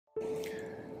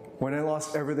When I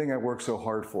lost everything I worked so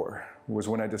hard for was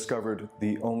when I discovered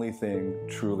the only thing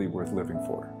truly worth living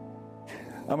for.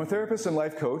 I'm a therapist and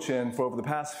life coach, and for over the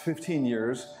past 15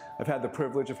 years, I've had the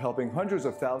privilege of helping hundreds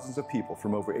of thousands of people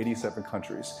from over 87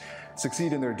 countries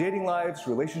succeed in their dating lives,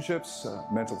 relationships,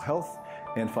 mental health,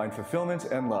 and find fulfillment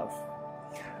and love.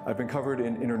 I've been covered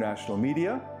in international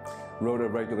media, wrote a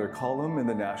regular column in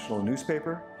the national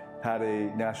newspaper, had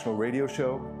a national radio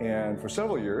show, and for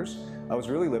several years, I was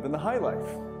really living the high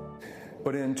life.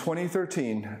 But in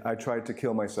 2013, I tried to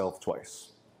kill myself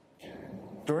twice.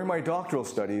 During my doctoral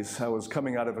studies, I was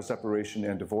coming out of a separation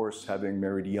and divorce, having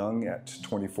married young at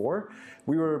 24.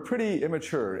 We were pretty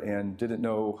immature and didn't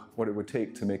know what it would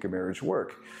take to make a marriage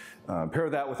work. Pair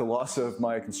that with the loss of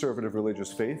my conservative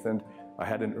religious faith, and I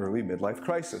had an early midlife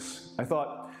crisis. I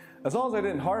thought, as long as I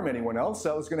didn't harm anyone else,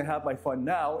 I was going to have my fun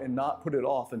now and not put it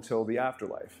off until the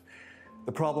afterlife.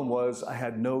 The problem was I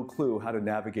had no clue how to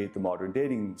navigate the modern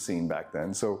dating scene back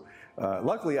then. So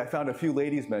luckily I found a few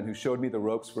ladies men who showed me the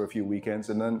ropes for a few weekends,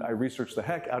 and then I researched the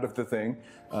heck out of the thing,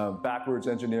 backwards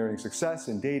engineering success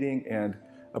in dating, and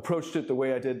approached it the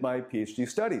way I did my PhD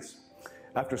studies.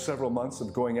 After several months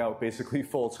of going out basically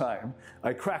full time,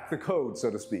 I cracked the code,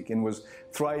 so to speak, and was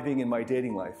thriving in my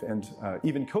dating life and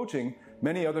even coaching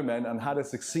many other men on how to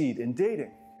succeed in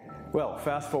dating. Well,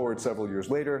 fast forward several years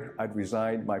later, I'd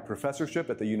resigned my professorship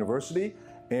at the university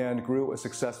and grew a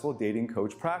successful dating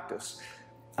coach practice.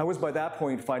 I was by that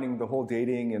point finding the whole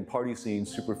dating and party scene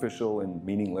superficial and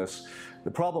meaningless.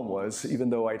 The problem was, even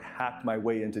though I'd hacked my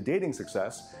way into dating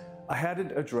success, I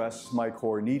hadn't addressed my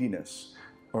core neediness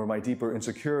or my deeper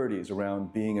insecurities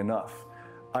around being enough.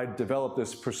 I'd developed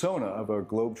this persona of a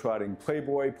globe-trotting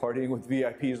playboy, partying with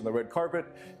VIPs on the red carpet,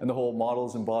 and the whole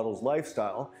models and bottles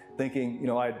lifestyle, thinking,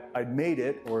 I'd made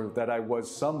it, or that I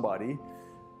was somebody,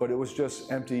 but it was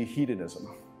just empty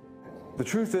hedonism. The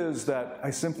truth is that I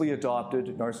simply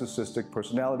adopted narcissistic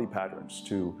personality patterns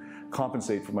to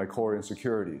compensate for my core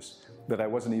insecurities that I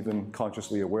wasn't even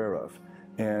consciously aware of.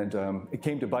 And it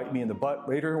came to bite me in the butt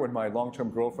later when my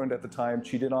long-term girlfriend at the time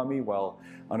cheated on me while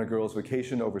on a girl's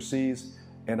vacation overseas,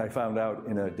 and I found out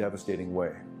in a devastating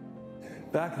way.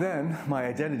 Back then, my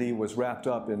identity was wrapped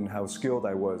up in how skilled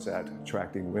I was at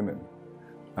attracting women.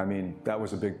 I mean, that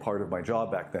was a big part of my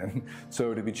job back then.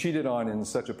 So to be cheated on in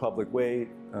such a public way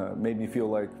made me feel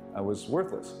like I was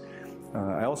worthless.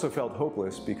 I also felt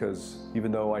hopeless because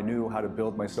even though I knew how to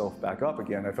build myself back up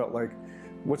again, I felt like,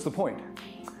 what's the point?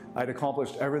 I'd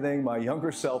accomplished everything my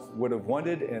younger self would have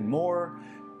wanted and more,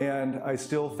 and I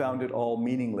still found it all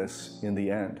meaningless in the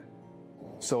end.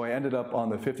 So I ended up on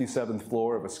the 57th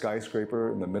floor of a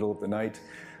skyscraper in the middle of the night,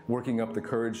 working up the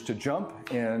courage to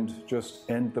jump and just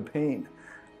end the pain.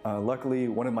 Luckily,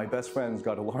 one of my best friends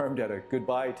got alarmed at a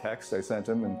goodbye text I sent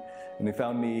him, and he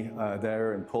found me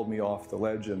there and pulled me off the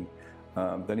ledge, and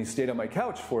then he stayed on my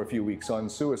couch for a few weeks on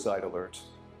suicide alert.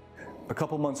 A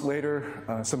couple months later,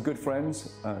 some good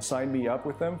friends signed me up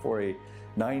with them for a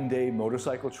 9-day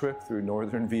motorcycle trip through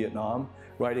northern Vietnam,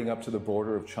 riding up to the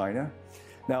border of China.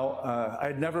 Now, I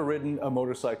had never ridden a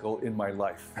motorcycle in my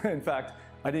life. In fact,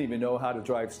 I didn't even know how to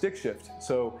drive stick shift.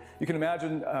 So you can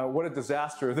imagine what a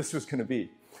disaster this was going to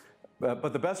be.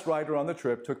 But the best rider on the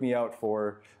trip took me out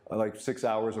for like 6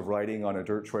 hours of riding on a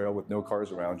dirt trail with no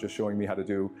cars around, just showing me how to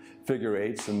do figure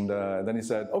eights. And then he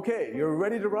said, "Okay, you're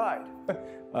ready to ride."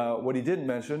 What he didn't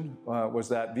mention was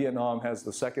that Vietnam has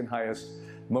the second highest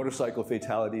motorcycle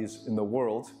fatalities in the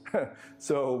world.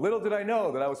 So little did I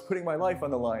know that I was putting my life on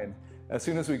the line as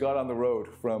soon as we got on the road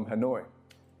from Hanoi.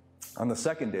 On the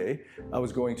second day, I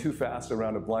was going too fast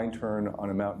around a blind turn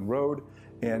on a mountain road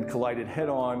and collided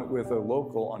head-on with a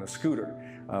local on a scooter.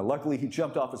 Luckily, he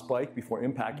jumped off his bike before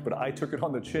impact, but I took it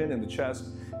on the chin and the chest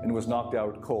and was knocked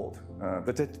out cold.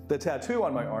 The tattoo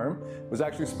on my arm was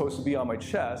actually supposed to be on my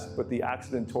chest, but the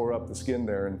accident tore up the skin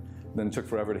there, and then it took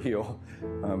forever to heal.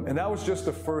 And that was just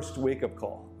the first wake-up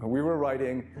call. We were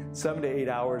riding 7 to 8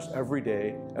 hours every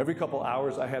day. Every couple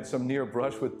hours, I had some near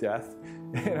brush with death,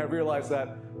 and I realized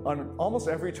that on almost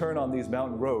every turn on these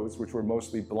mountain roads, which were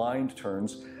mostly blind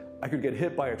turns, I could get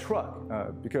hit by a truck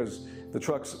because the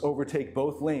trucks overtake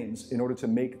both lanes in order to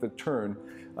make the turn.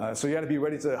 So you had to be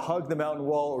ready to hug the mountain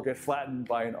wall or get flattened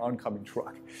by an oncoming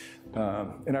truck.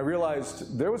 And I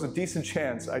realized there was a decent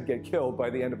chance I'd get killed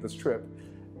by the end of this trip.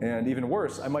 And even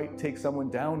worse, I might take someone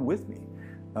down with me.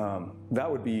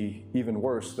 That would be even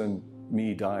worse than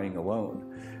me dying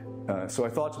alone. So I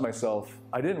thought to myself,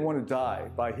 I didn't want to die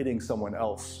by hitting someone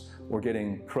else or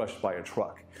getting crushed by a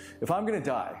truck. If I'm going to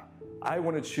die, I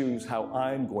want to choose how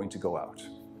I'm going to go out.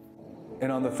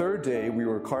 And on the third day, we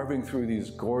were carving through these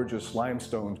gorgeous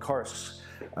limestone karsts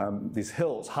these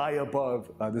hills high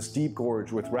above this deep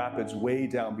gorge with rapids way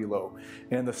down below.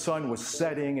 And the sun was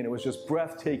setting and it was just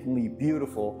breathtakingly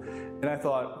beautiful. And I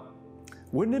thought,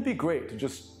 wouldn't it be great to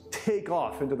just take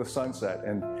off into the sunset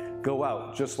and go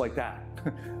out just like that?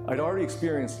 I'd already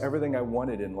experienced everything I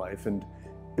wanted in life, and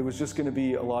it was just going to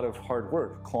be a lot of hard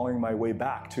work, clawing my way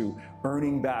back to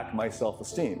earning back my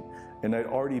self-esteem. And I'd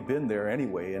already been there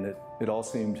anyway, and it all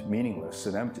seemed meaningless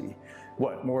and empty.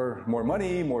 What, more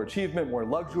money, more achievement, more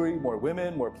luxury, more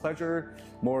women, more pleasure,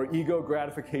 more ego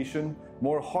gratification,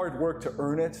 more hard work to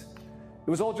earn it? It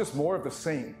was all just more of the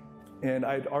same. And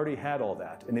I'd already had all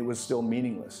that, and it was still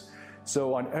meaningless.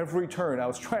 So on every turn, I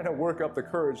was trying to work up the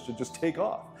courage to just take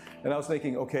off. And I was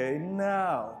thinking, okay,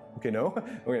 now. Okay, no.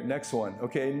 Okay, next one.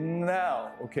 Okay,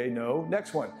 now. Okay, no.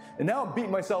 Next one. And now I'm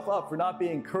beating myself up for not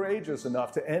being courageous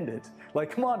enough to end it.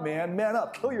 Like, come on, man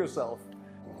up, kill yourself.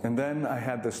 And then I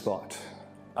had this thought.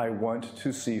 I want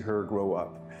to see her grow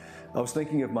up. I was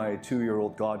thinking of my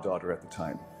 2-year-old goddaughter at the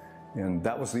time. And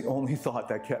that was the only thought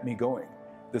that kept me going.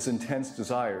 This intense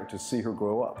desire to see her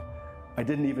grow up. I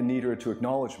didn't even need her to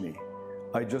acknowledge me.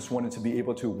 I just wanted to be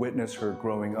able to witness her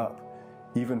growing up,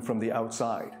 even from the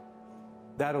outside.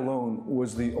 That alone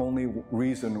was the only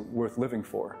reason worth living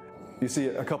for. You see,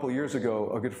 a couple of years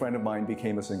ago, a good friend of mine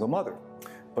became a single mother.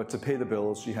 But to pay the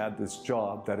bills, she had this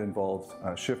job that involved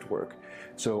shift work.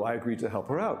 So I agreed to help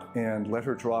her out and let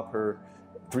her drop her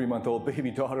 3-month-old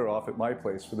baby daughter off at my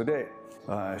place for the day.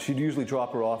 She'd usually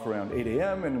drop her off around 8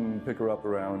 a.m. and pick her up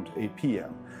around 8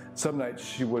 p.m. Some nights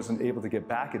she wasn't able to get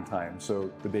back in time, so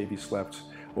the baby slept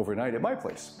overnight at my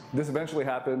place. This eventually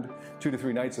happened 2 to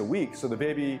 3 nights a week, so the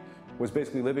baby was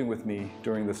basically living with me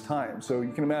during this time. So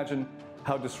you can imagine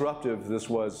how disruptive this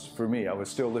was for me. I was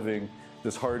still living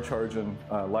this hard-charging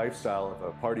lifestyle of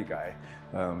a party guy,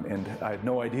 and I had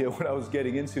no idea what I was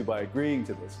getting into by agreeing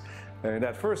to this. And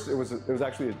at first, it was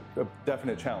actually a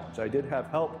definite challenge. I did have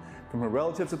help from her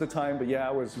relatives at the time, but yeah,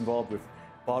 I was involved with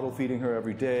bottle feeding her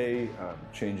every day,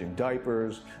 changing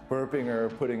diapers, burping her,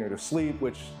 putting her to sleep,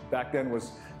 which back then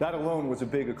that alone was a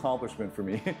big accomplishment for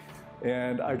me.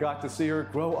 And I got to see her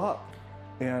grow up.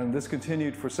 And this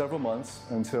continued for several months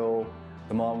until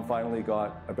the mom finally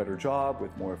got a better job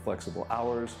with more flexible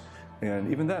hours.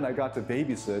 And even then, I got to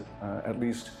babysit at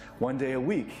least 1 day a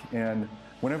week. And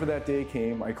whenever that day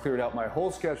came, I cleared out my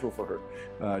whole schedule for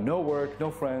her. No work,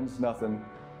 no friends, nothing.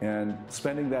 And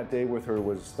spending that day with her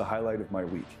was the highlight of my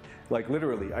week. Like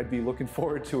literally, I'd be looking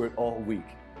forward to it all week.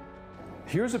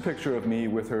 Here's a picture of me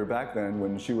with her back then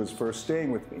when she was first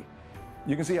staying with me.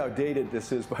 You can see how dated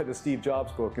this is by the Steve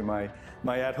Jobs book and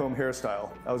my at-home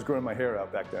hairstyle. I was growing my hair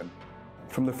out back then.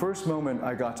 From the first moment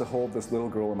I got to hold this little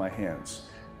girl in my hands,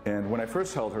 and when I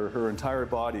first held her, her entire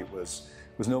body was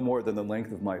no more than the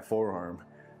length of my forearm.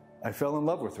 I fell in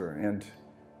love with her, and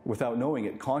without knowing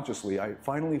it consciously, I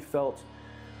finally felt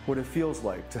what it feels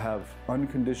like to have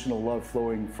unconditional love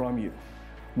flowing from you,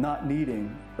 not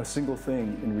needing a single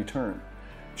thing in return.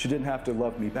 She didn't have to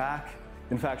love me back.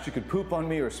 In fact, she could poop on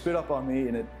me or spit up on me,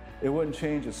 and it wouldn't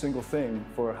change a single thing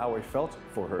for how I felt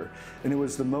for her. And it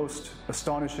was the most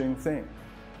astonishing thing.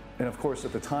 And of course,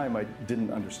 at the time, I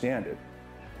didn't understand it.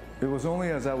 It was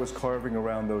only as I was carving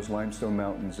around those limestone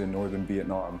mountains in northern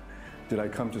Vietnam did I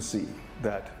come to see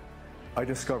that I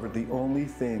discovered the only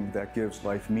thing that gives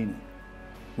life meaning: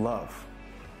 love,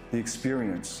 the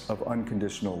experience of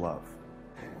unconditional love.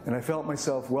 And I felt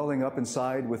myself welling up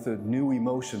inside with a new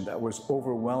emotion that was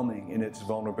overwhelming in its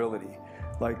vulnerability,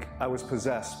 like I was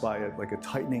possessed by it, like a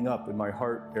tightening up in my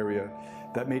heart area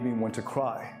that made me want to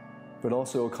cry, but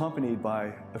also accompanied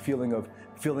by a feeling of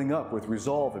filling up with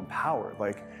resolve and power,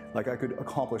 like I could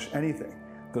accomplish anything,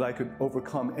 that I could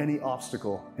overcome any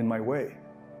obstacle in my way.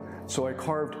 So I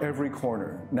carved every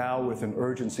corner, now with an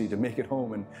urgency to make it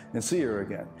home and see her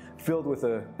again, filled with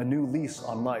a new lease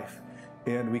on life.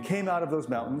 And we came out of those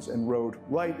mountains and rode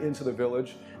right into the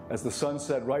village as the sun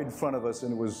set right in front of us,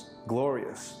 and it was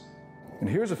glorious. And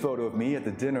here's a photo of me at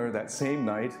the dinner that same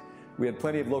night. We had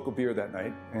plenty of local beer that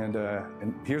night, and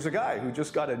here's a guy who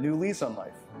just got a new lease on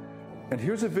life. And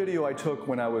here's a video I took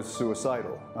when I was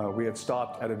suicidal. We had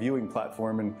stopped at a viewing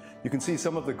platform, and you can see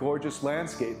some of the gorgeous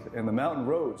landscape and the mountain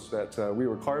roads that we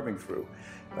were carving through.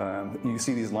 You can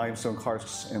see these limestone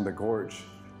karsts in the gorge.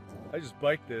 I just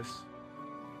biked this.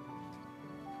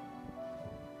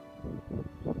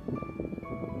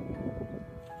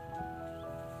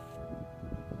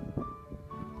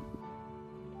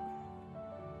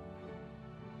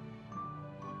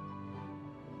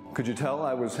 Could you tell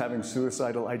I was having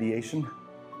suicidal ideation?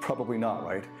 Probably not,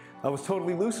 right? I was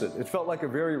totally lucid. It felt like a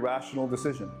very rational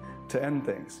decision to end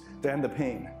things, to end the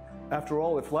pain. After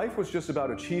all, if life was just about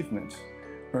achievement,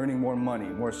 earning more money,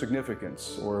 more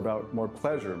significance, or about more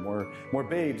pleasure, more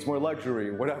babes, more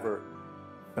luxury, whatever.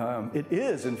 It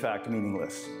is, in fact,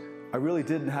 meaningless. I really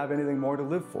didn't have anything more to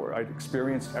live for. I'd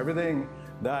experienced everything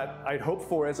that I'd hoped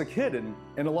for as a kid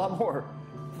and a lot more.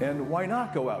 And why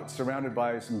not go out surrounded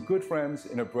by some good friends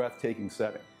in a breathtaking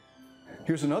setting?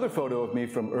 Here's another photo of me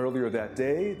from earlier that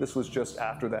day. This was just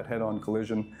after that head-on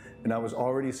collision, and I was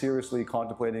already seriously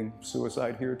contemplating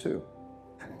suicide here too.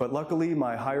 But luckily,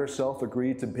 my higher self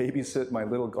agreed to babysit my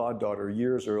little goddaughter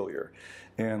years earlier.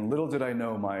 And little did I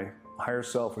know, my higher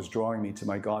self was drawing me to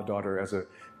my goddaughter as a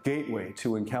gateway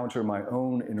to encounter my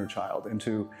own inner child and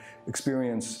to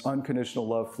experience unconditional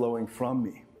love flowing from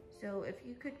me. So if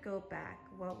you could go back,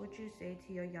 what would you say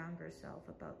to your younger self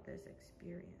about this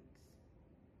experience?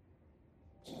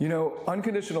 You know,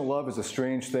 unconditional love is a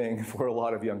strange thing for a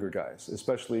lot of younger guys,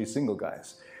 especially single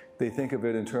guys. They think of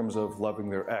it in terms of loving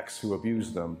their ex who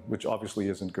abused them, which obviously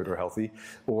isn't good or healthy,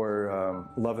 or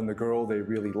loving the girl they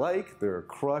really like, their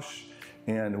crush,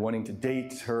 and wanting to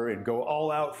date her and go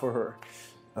all out for her.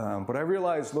 But I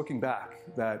realized looking back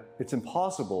that it's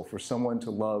impossible for someone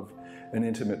to love an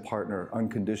intimate partner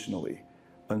unconditionally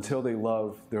until they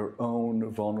love their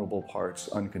own vulnerable parts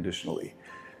unconditionally.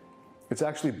 It's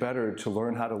actually better to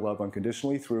learn how to love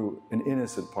unconditionally through an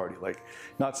innocent party, like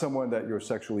not someone that you're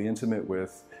sexually intimate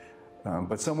with,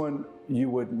 but someone you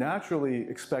would naturally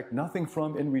expect nothing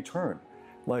from in return,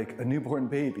 like a newborn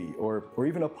baby or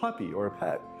even a puppy or a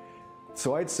pet.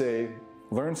 So I'd say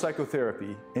learn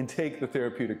psychotherapy and take the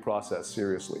therapeutic process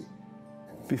seriously.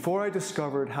 Before I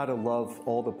discovered how to love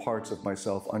all the parts of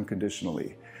myself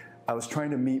unconditionally, I was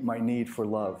trying to meet my need for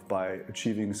love by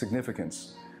achieving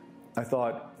significance. I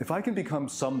thought, if I can become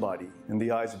somebody in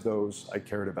the eyes of those I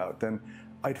cared about, then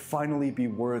I'd finally be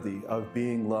worthy of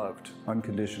being loved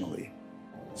unconditionally.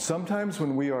 Sometimes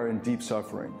when we are in deep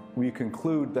suffering, we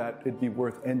conclude that it'd be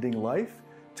worth ending life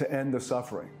to end the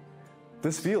suffering.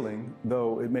 This feeling,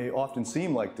 though it may often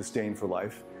seem like disdain for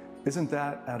life, isn't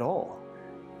that at all.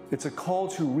 It's a call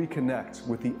to reconnect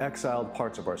with the exiled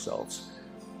parts of ourselves.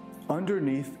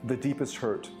 Underneath the deepest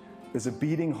hurt is a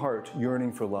beating heart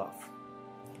yearning for love.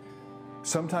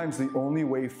 Sometimes the only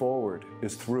way forward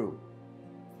is through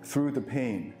the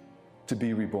pain, to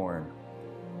be reborn.